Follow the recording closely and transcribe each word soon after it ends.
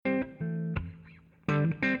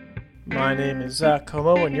My name is Zach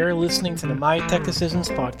Como, and you're listening to the My Tech Decisions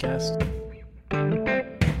podcast.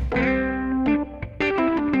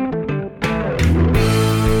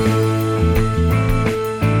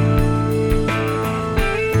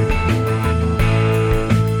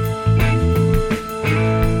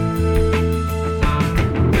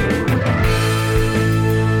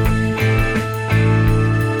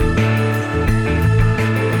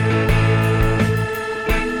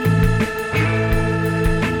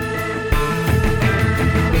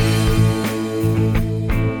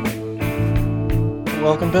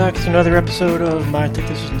 Welcome back to another episode of My Tech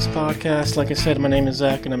Decisions podcast. Like I said, my name is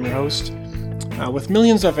Zach, and I'm your host. With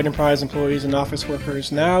millions of enterprise employees and office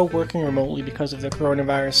workers now working remotely because of the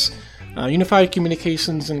coronavirus, unified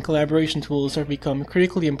communications and collaboration tools have become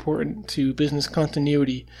critically important to business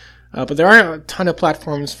continuity. But there are a ton of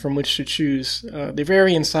platforms from which to choose. They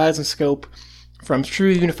vary in size and scope, from true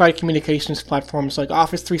unified communications platforms like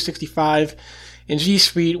Office 365 and G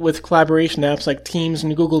Suite with collaboration apps like Teams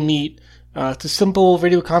and Google Meet, to simple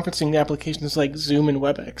video conferencing applications like Zoom and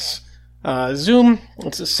WebEx. Zoom,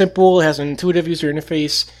 it's simple, it has an intuitive user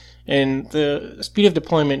interface, and the speed of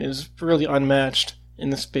deployment is really unmatched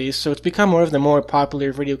in the space, so it's become one of the more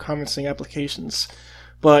popular video conferencing applications.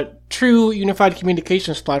 But true unified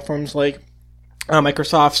communications platforms like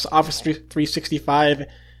Microsoft's Office 365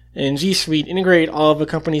 and G Suite integrate all of a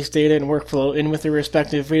company's data and workflow in with their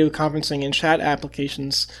respective video conferencing and chat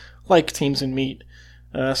applications like Teams and Meet.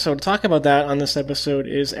 So to talk about that on this episode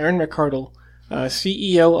is Aaron McArdle,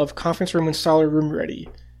 CEO of conference room installer RoomReady.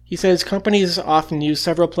 He says companies often use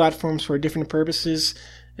several platforms for different purposes.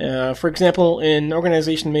 For example, an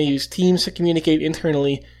organization may use Teams to communicate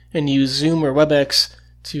internally and use Zoom or WebEx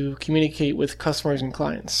to communicate with customers and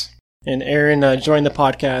clients. And Aaron joined the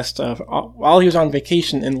podcast while he was on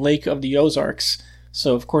vacation in Lake of the Ozarks.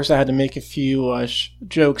 So, of course, I had to make a few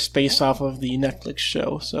jokes based off of the Netflix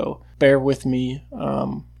show. So, bear with me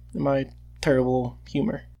in my terrible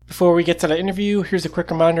humor. Before we get to the interview, here's a quick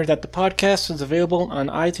reminder that the podcast is available on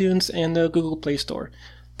iTunes and the Google Play Store.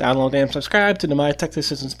 Download and subscribe to the My Tech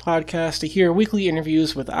Decisions podcast to hear weekly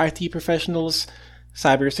interviews with IT professionals,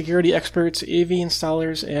 cybersecurity experts, AV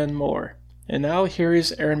installers, and more. And now, here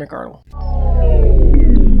is Aaron McArdle.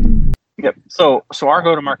 Yep. So our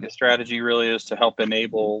go-to-market strategy really is to help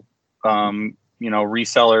enable,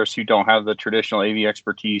 resellers who don't have the traditional AV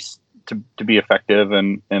expertise to be effective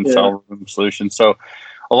and sell room solutions. So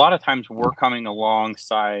a lot of times we're coming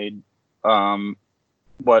alongside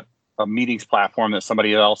what a meetings platform that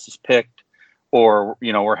somebody else has picked, or,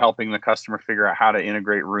 we're helping the customer figure out how to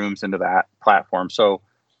integrate rooms into that platform. So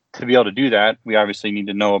to be able to do that, we obviously need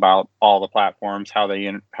to know about all the platforms, how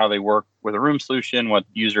they work with a room solution, what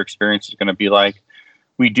user experience is going to be like.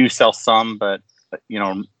 We do sell some, but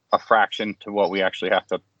a fraction to what we actually have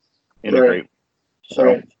to integrate. Right. So,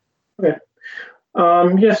 right. Okay.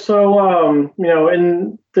 In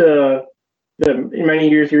the many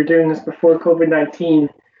years you were doing this before COVID-19,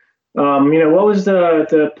 what was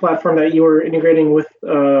the platform that you were integrating with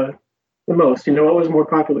the most? What was more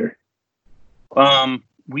popular?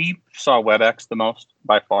 We saw WebEx the most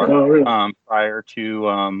by far. Oh, really? Prior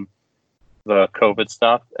to the COVID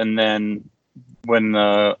stuff. And then when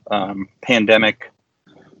the pandemic,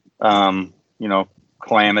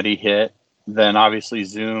 calamity hit, then obviously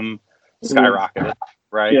Zoom skyrocketed,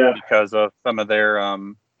 right? Yeah. Because of some of their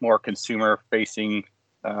more consumer-facing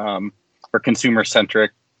or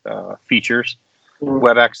consumer-centric features.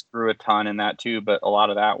 WebEx grew a ton in that too, but a lot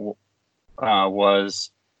of that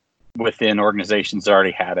was within organizations that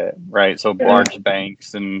already had it, right? So large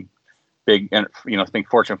banks and big, think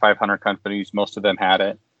Fortune 500 companies, most of them had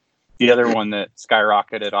it. The other one that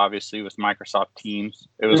skyrocketed, obviously, was Microsoft Teams.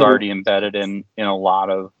 It was already embedded in a lot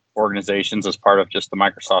of organizations as part of just the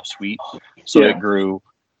Microsoft suite. So it grew.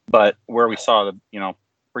 But where you saw it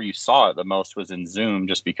the most was in Zoom,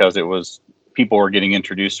 just because people were getting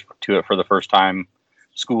introduced to it for the first time.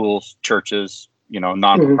 Schools, churches,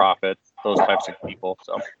 non-for-profit, those types of people.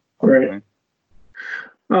 So. Right.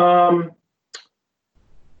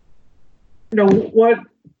 What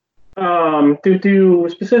do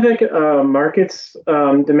specific markets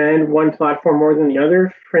demand one platform more than the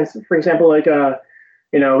other? For example, like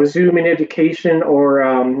Zoom in education, or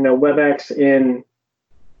WebEx in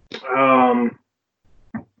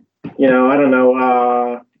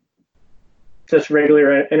just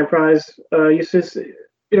regular enterprise uses.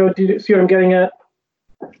 Do you see what I'm getting at?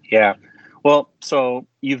 Yeah. Well, so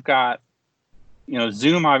you've got,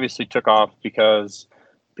 Zoom obviously took off because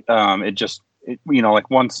once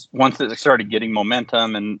it started getting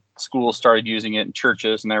momentum and schools started using it and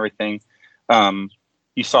churches and everything,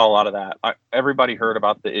 you saw a lot of that. Everybody heard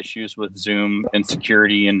about the issues with Zoom and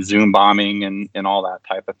security and Zoom bombing and all that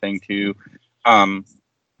type of thing too.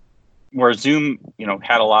 Where Zoom,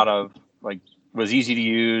 had a lot of was easy to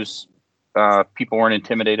use. People weren't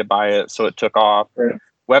intimidated by it, so it took off. Right.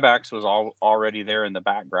 WebEx was already there in the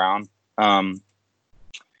background. And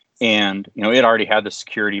it already had the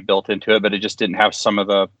security built into it, but it just didn't have some of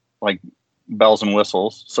the bells and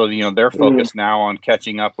whistles. So they're focused now on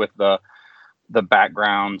catching up with the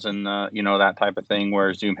backgrounds and the that type of thing.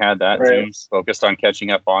 Where Zoom had that, right. Zoom's focused on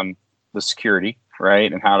catching up on the security,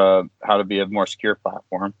 right, and how to be a more secure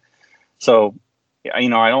platform. So I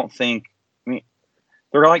don't think.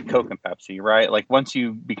 They're like Coke and Pepsi, right? Like once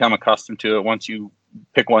you become accustomed to it, once you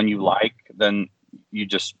pick one you like, then you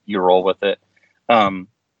roll with it.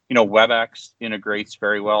 WebEx integrates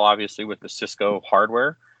very well, obviously, with the Cisco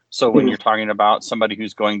hardware. So when you're talking about somebody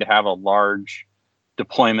who's going to have a large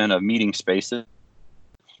deployment of meeting spaces,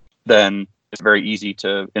 then it's very easy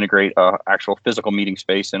to integrate an actual physical meeting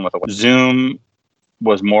space in with a Zoom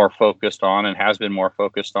was more focused on and has been more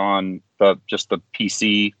focused on the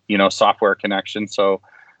PC, software connection. So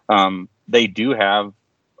they do have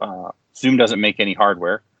Zoom doesn't make any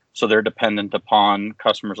hardware. So they're dependent upon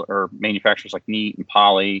customers or manufacturers like Neat and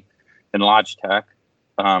Poly and Logitech.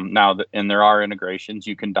 And there are integrations.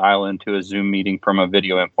 You can dial into a Zoom meeting from a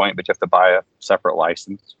video endpoint, but you have to buy a separate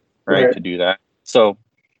license, right. to do that. So,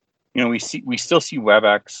 we still see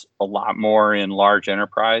WebEx a lot more in large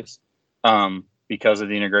enterprise because of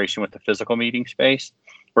the integration with the physical meeting space.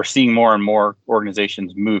 We're seeing more and more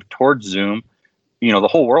organizations move towards Zoom. The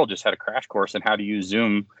whole world just had a crash course in how to use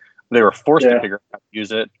Zoom. They were forced to figure out how to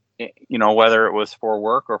use it. Whether it was for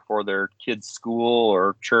work or for their kids' school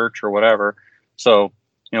or church or whatever. So,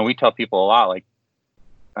 we tell people a lot,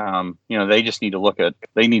 they just need to look at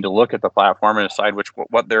the platform and decide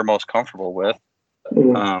what they're most comfortable with,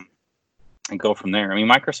 and go from there. I mean,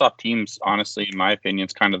 Microsoft Teams, honestly, in my opinion,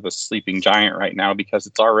 is kind of the sleeping giant right now because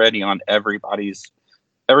it's already on everybody's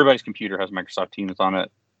computer has Microsoft Teams on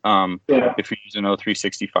it. If you're using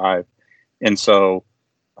O365, and so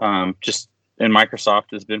and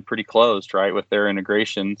Microsoft has been pretty closed, right, with their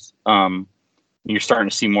integrations. You're starting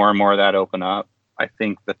to see more and more of that open up. I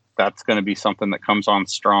think that's going to be something that comes on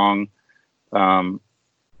strong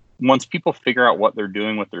once people figure out what they're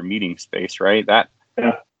doing with their meeting space, right?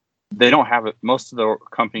 They don't have it. Most of the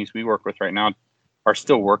companies we work with right now are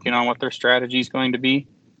still working on what their strategy is going to be.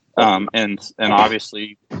 And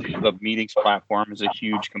obviously the meetings platform is a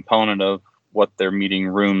huge component of what their meeting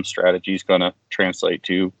room strategy is going to translate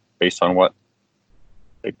to based on what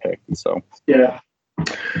they pick. So yeah,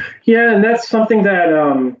 and that's something that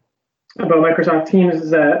about Microsoft Teams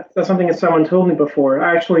is that's something that someone told me before.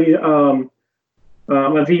 Actually, a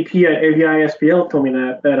VP at AVI SPL told me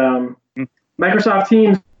that Microsoft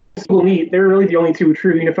Teams, Google Meet, they're really the only two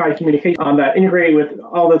true unified communication that integrate with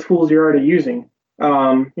all the tools you're already using.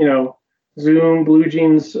 Zoom,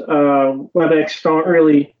 BlueJeans, WebEx don't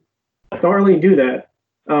really do that.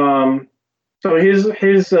 So his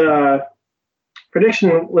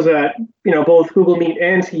prediction was that both Google Meet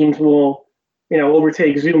and Teams will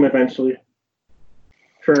overtake Zoom eventually.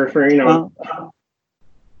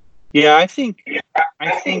 Yeah, I think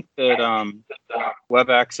that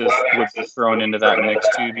WebEx would be thrown into that mix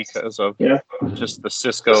too because of just the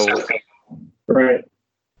Cisco. Right.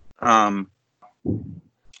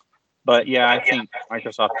 But yeah, I think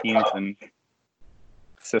Microsoft Teams and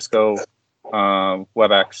Cisco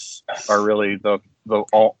WebEx are really the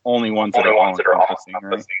only ones that are all encompassing,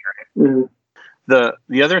 right? Mm-hmm.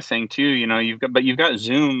 The other thing too, you've got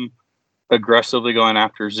Zoom aggressively going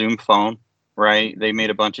after Zoom Phone, right? They made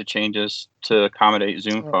a bunch of changes to accommodate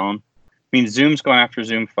Zoom Phone. I mean, Zoom's going after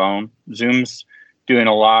Zoom Phone. Zoom's doing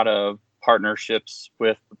a lot of partnerships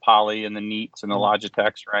with the Poly and the Neats and the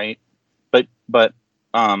Logitechs, right? But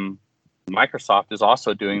Microsoft is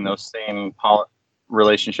also doing those same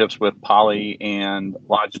relationships with Poly and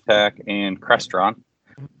Logitech and Crestron,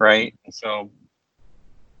 right? So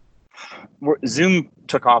Zoom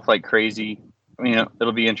took off like crazy. I mean,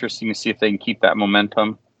 it'll be interesting to see if they can keep that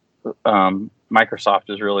momentum. Microsoft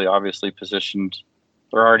is really obviously positioned.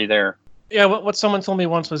 They're already there. Yeah, what someone told me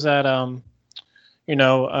once was that,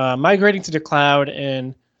 migrating to the cloud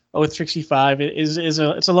in O365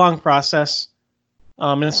 it's a long process.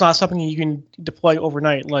 And it's not something you can deploy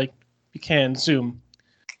overnight like you can Zoom.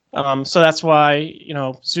 So that's why,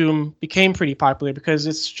 Zoom became pretty popular because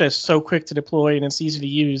it's just so quick to deploy and it's easy to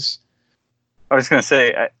use. I was going to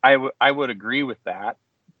say, I would agree with that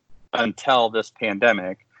until this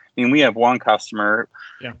pandemic. I mean, we have one customer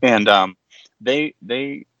and they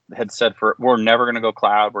had said we're never going to go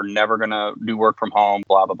cloud, we're never going to do work from home,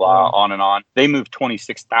 blah blah blah, on and on. They moved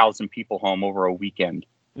 26,000 people home over a weekend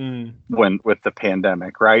when with the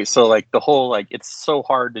pandemic, right? So like the whole like it's so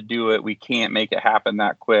hard to do it, we can't make it happen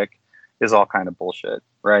that quick is all kind of bullshit,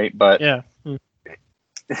 right? But yeah.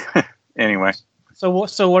 Anyway. So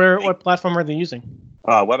what platform are they using?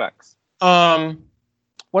 WebEx.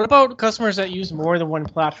 What about customers that use more than one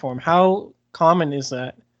platform? How common is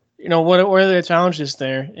that? What are the challenges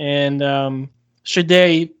there? And should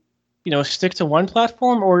they, stick to one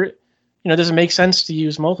platform, or, does it make sense to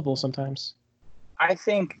use multiple sometimes? I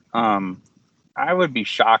think I would be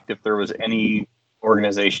shocked if there was any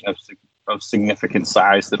organization of significant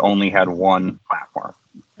size that only had one platform.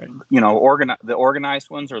 Right. The organized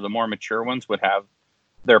ones or the more mature ones would have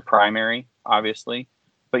their primary, obviously.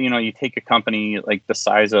 But, you take a company like the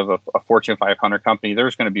size of a Fortune 500 company,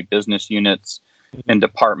 there's going to be business units and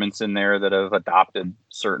departments in there that have adopted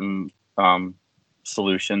certain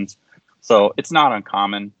solutions. So it's not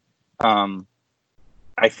uncommon.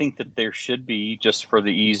 I think that there should be, just for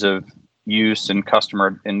the ease of use and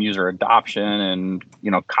customer and user adoption and,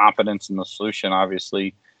 confidence in the solution,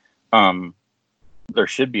 obviously, there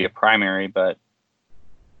should be a primary. But,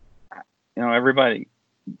 everybody...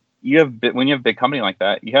 when you have a big company like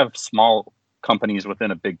that, you have small companies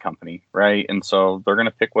within a big company, right? And so they're going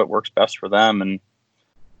to pick what works best for them. And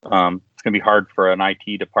it's going to be hard for an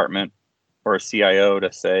IT department or a CIO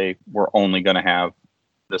to say, we're only going to have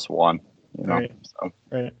this one, Right. So.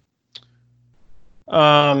 Right.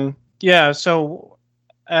 Yeah. So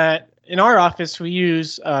in our office, we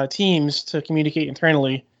use Teams to communicate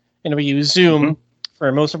internally, and we use Zoom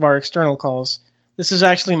for most of our external calls. This is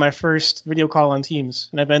actually my first video call on Teams,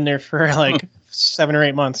 and I've been there for like 7 or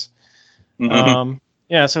 8 months.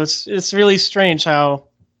 Yeah, so it's really strange how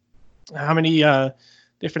many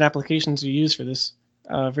different applications you use for this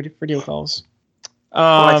video calls.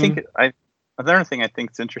 Well, I think another thing I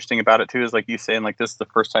think is interesting about it too is like you saying like this is the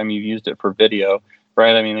first time you've used it for video,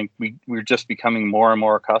 right? I mean, like we're just becoming more and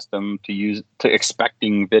more accustomed to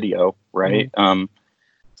expecting video, right?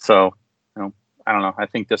 So I don't know. I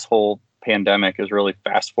think this whole pandemic has really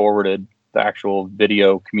fast forwarded the actual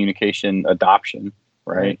video communication adoption,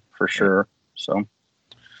 right? For sure. So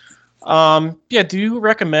do you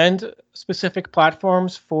recommend specific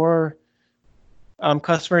platforms for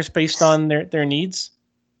customers based on their needs?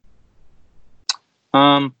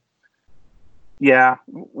 Yeah,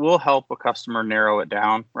 we'll help a customer narrow it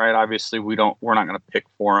down, right? Obviously we're not going to pick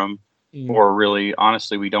for them, or really,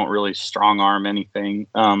 honestly, we don't really strong arm anything.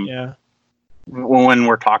 When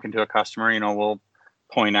we're talking to a customer, we'll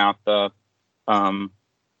point out the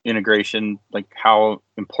integration, like how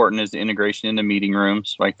important is the integration into meeting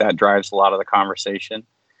rooms, like that drives a lot of the conversation.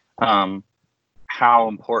 How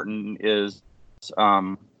important is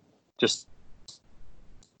just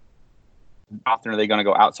often are they going to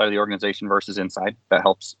go outside of the organization versus inside? That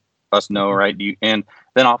helps us know, right? And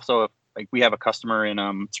then also, if like we have a customer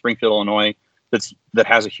in Springfield, Illinois, that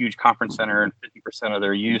has a huge conference center, and 50% of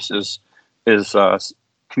their use is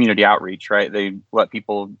community outreach, right? They let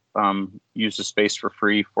people use the space for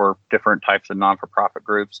free for different types of non-for-profit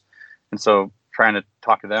groups. And so trying to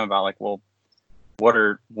talk to them about like, well, what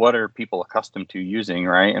are people accustomed to using,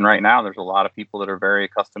 right? And right now there's a lot of people that are very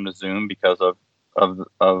accustomed to Zoom because of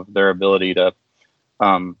their ability to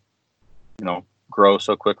grow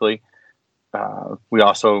so quickly. We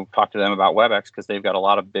also talk to them about WebEx because they've got a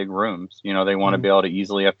lot of big rooms. They want to be able to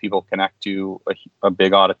easily have people connect to a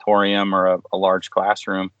big auditorium or a large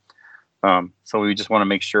classroom. So we just want to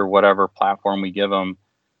make sure whatever platform we give them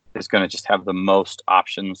is going to just have the most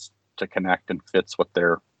options to connect and fits what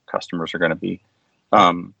their customers are going to be.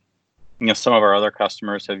 Some of our other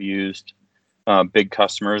customers have used, big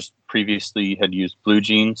customers previously had used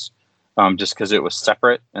BlueJeans. Just because it was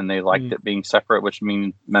separate and they liked it being separate, which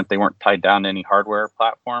meant they weren't tied down to any hardware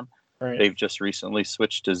platform. Right. They've just recently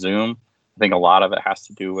switched to Zoom. I think a lot of it has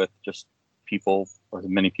to do with just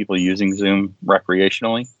many people using Zoom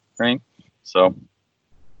recreationally, right? So,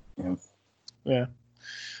 yeah.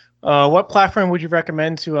 What platform would you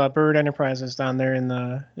recommend to Bird Enterprises down there in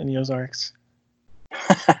the Ozarks?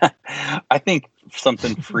 I think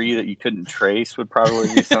something free that you couldn't trace would probably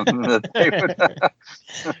be something that they would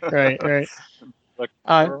right look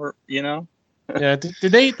for, Yeah.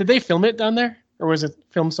 Did they film it down there, or was it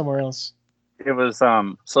filmed somewhere else? It was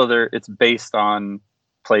it's based on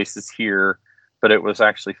places here, but it was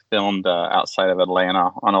actually filmed outside of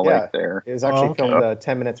Atlanta on a lake there. It was actually filmed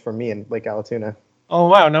 10 minutes from me in Lake Allatoona. Oh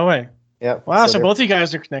wow, no way. Yeah. Wow, so both of you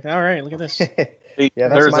guys are connected. All right, look at this. Yeah,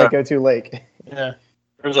 that's my go-to lake. Yeah.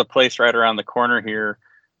 There's a place right around the corner here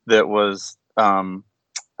that was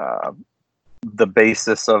the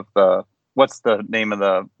basis of what's the name of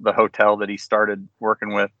the hotel that he started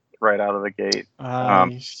working with right out of the gate.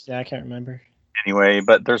 Yeah, I can't remember. Anyway,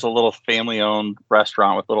 but there's a little family-owned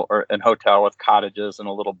restaurant with and hotel with cottages and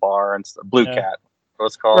a little bar and stuff. Blue Cat, what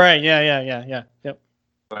it's called. Right. Yeah. Yep.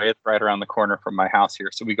 So it's right around the corner from my house here.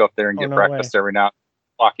 So we go up there and get breakfast every now.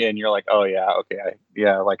 Walk in, you're like, oh yeah, okay,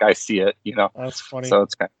 like I see it, you know. That's funny. So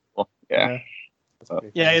it's kind of cool. Yeah.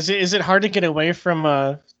 Yeah. Is it hard to get away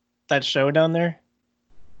from that show down there?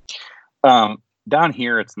 Down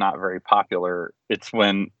here, it's not very popular. It's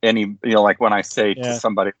when like when I say to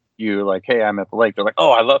somebody, like, hey, I'm at the lake, they're like,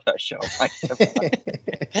 oh, I love that show.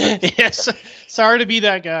 Yes. Sorry to be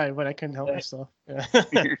that guy, but I couldn't help myself. Yeah.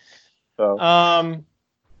 So.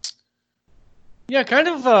 Yeah,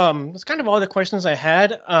 that's kind of all the questions I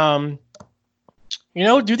had.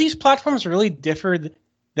 Do these platforms really differ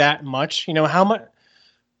that much? How much?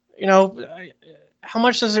 How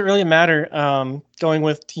much does it really matter going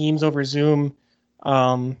with Teams over Zoom,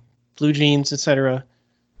 BlueJeans, etc.?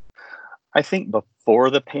 I think before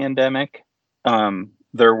the pandemic,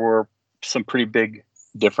 there were some pretty big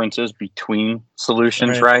differences between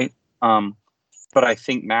solutions, right? But I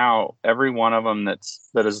think now every one of them that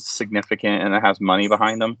is significant and that has money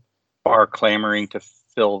behind them are clamoring to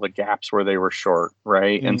fill the gaps where they were short,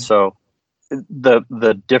 right? Mm-hmm. And so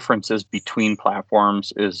the differences between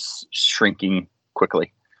platforms is shrinking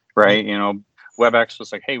quickly, right? Mm-hmm. WebEx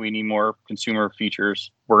was like, hey, we need more consumer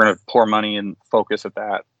features. We're going to pour money and focus at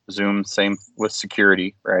that. Zoom, same with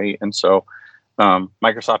security, right? And so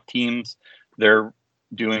Microsoft Teams, they're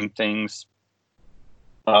doing things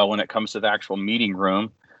when it comes to the actual meeting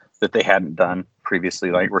room that they hadn't done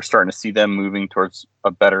previously. Like we're starting to see them moving towards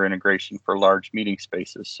a better integration for large meeting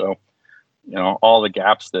spaces. So, all the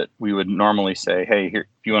gaps that we would normally say, hey, here,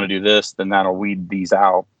 if you want to do this, then that'll weed these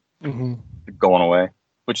out, going away,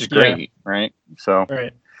 which is great, right? So,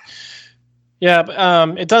 right. Yeah,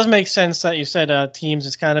 but, it does make sense that you said Teams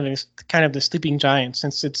is kind of the sleeping giant,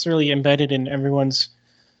 since it's really embedded in everyone's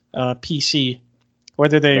PC,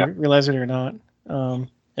 whether they realize it or not.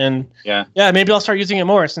 Maybe I'll start using it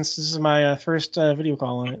more since this is my first video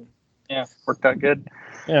call on it. Yeah, worked out good.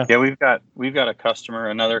 Yeah, we've got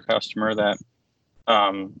another customer that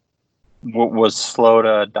was slow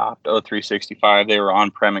to adopt O365. They were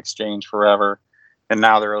on-prem Exchange forever, and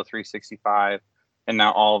now they're O365. And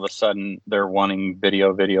now all of a sudden they're wanting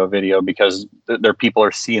video because their people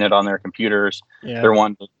are seeing it on their computers. Yeah. They're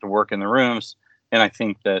wanting to work in the rooms. And I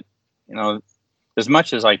think that, as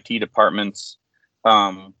much as IT departments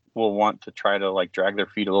will want to try to like drag their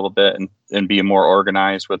feet a little bit and be more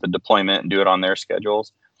organized with the deployment and do it on their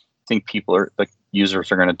schedules, I think the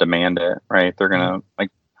users are going to demand it, right? They're going to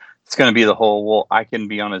it's going to be the whole, well, I can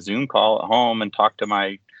be on a Zoom call at home and talk to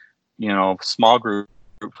my, small group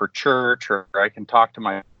for church, or I can talk to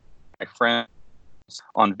my friends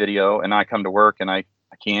on video, and I come to work and I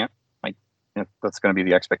can't. That's going to be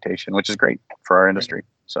the expectation, which is great for our industry.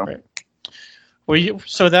 So, right. Well,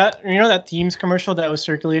 so that that Teams commercial that was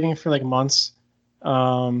circulating for like months,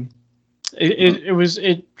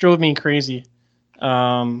 it drove me crazy.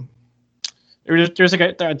 There's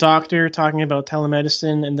like a doctor talking about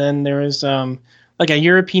telemedicine, and then there was like a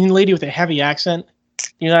European lady with a heavy accent.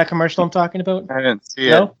 You know that commercial I'm talking about? I didn't see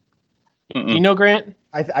it. You know, Grant?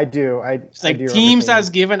 I do. It's like Teams has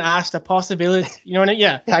given us the possibility. You know what I mean?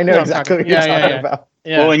 Yeah. I know exactly what you're talking about.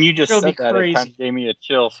 Yeah. Well, and you just said that, it kind of gave me a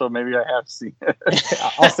chill, so maybe I have seen it.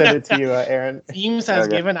 I'll send it to you, Aaron. Teams has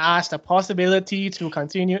given us the possibility to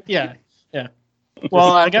continue. Yeah.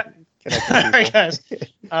 Well, I got... All right, guys.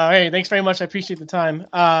 Hey, thanks very much. I appreciate the time.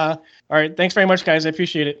 All right, thanks very much, guys. I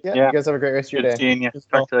appreciate it. Yeah. You guys have a great rest of your day. Good seeing you.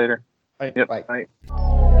 Talk to you later. Bye. Yep. Bye.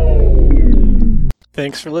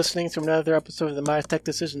 Thanks for listening to another episode of the My Tech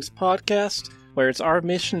Decisions podcast, where it's our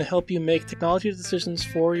mission to help you make technology decisions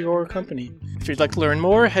for your company. If you'd like to learn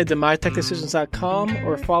more, head to mytechdecisions.com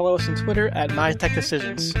or follow us on Twitter at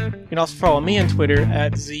mytechdecisions. You can also follow me on Twitter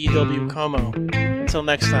at ZWComo. Until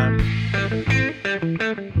next time.